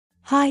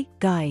Hi,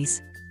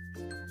 guys.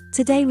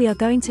 Today we are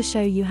going to show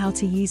you how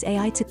to use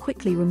AI to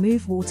quickly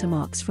remove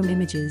watermarks from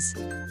images.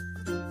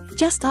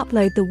 Just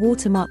upload the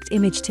watermarked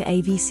image to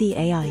AVC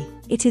AI.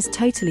 It is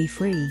totally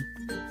free.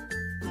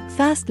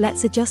 First,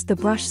 let's adjust the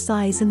brush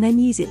size and then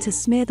use it to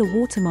smear the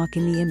watermark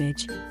in the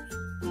image.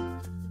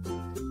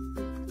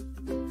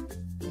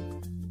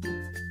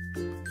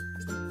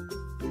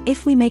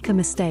 If we make a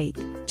mistake,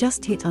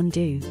 just hit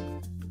undo.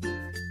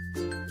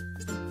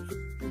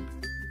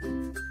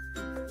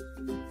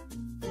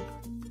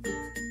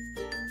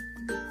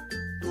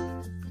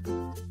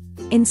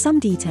 In some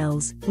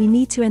details, we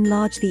need to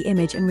enlarge the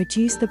image and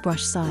reduce the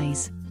brush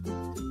size.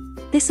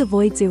 This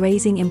avoids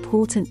erasing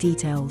important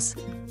details.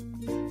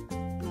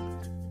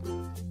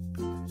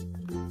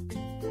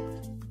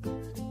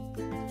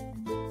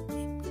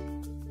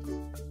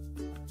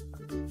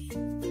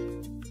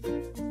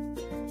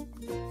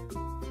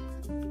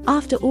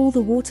 After all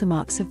the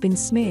watermarks have been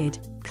smeared,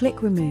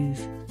 click Remove.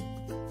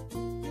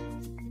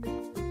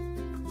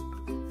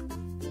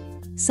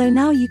 So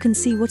now you can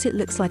see what it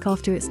looks like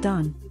after it's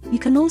done. You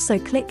can also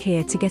click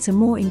here to get a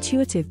more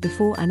intuitive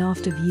before and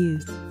after view.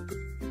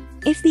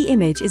 If the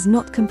image is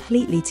not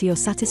completely to your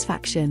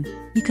satisfaction,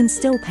 you can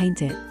still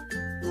paint it.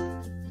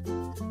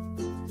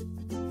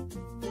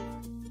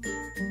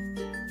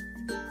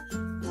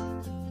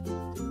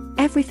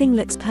 Everything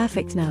looks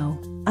perfect now,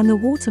 and the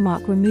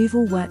watermark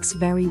removal works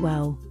very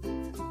well.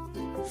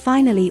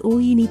 Finally,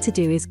 all you need to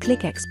do is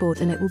click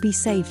Export and it will be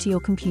saved to your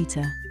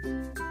computer.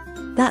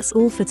 That's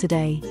all for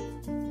today.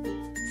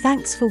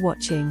 Thanks for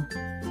watching.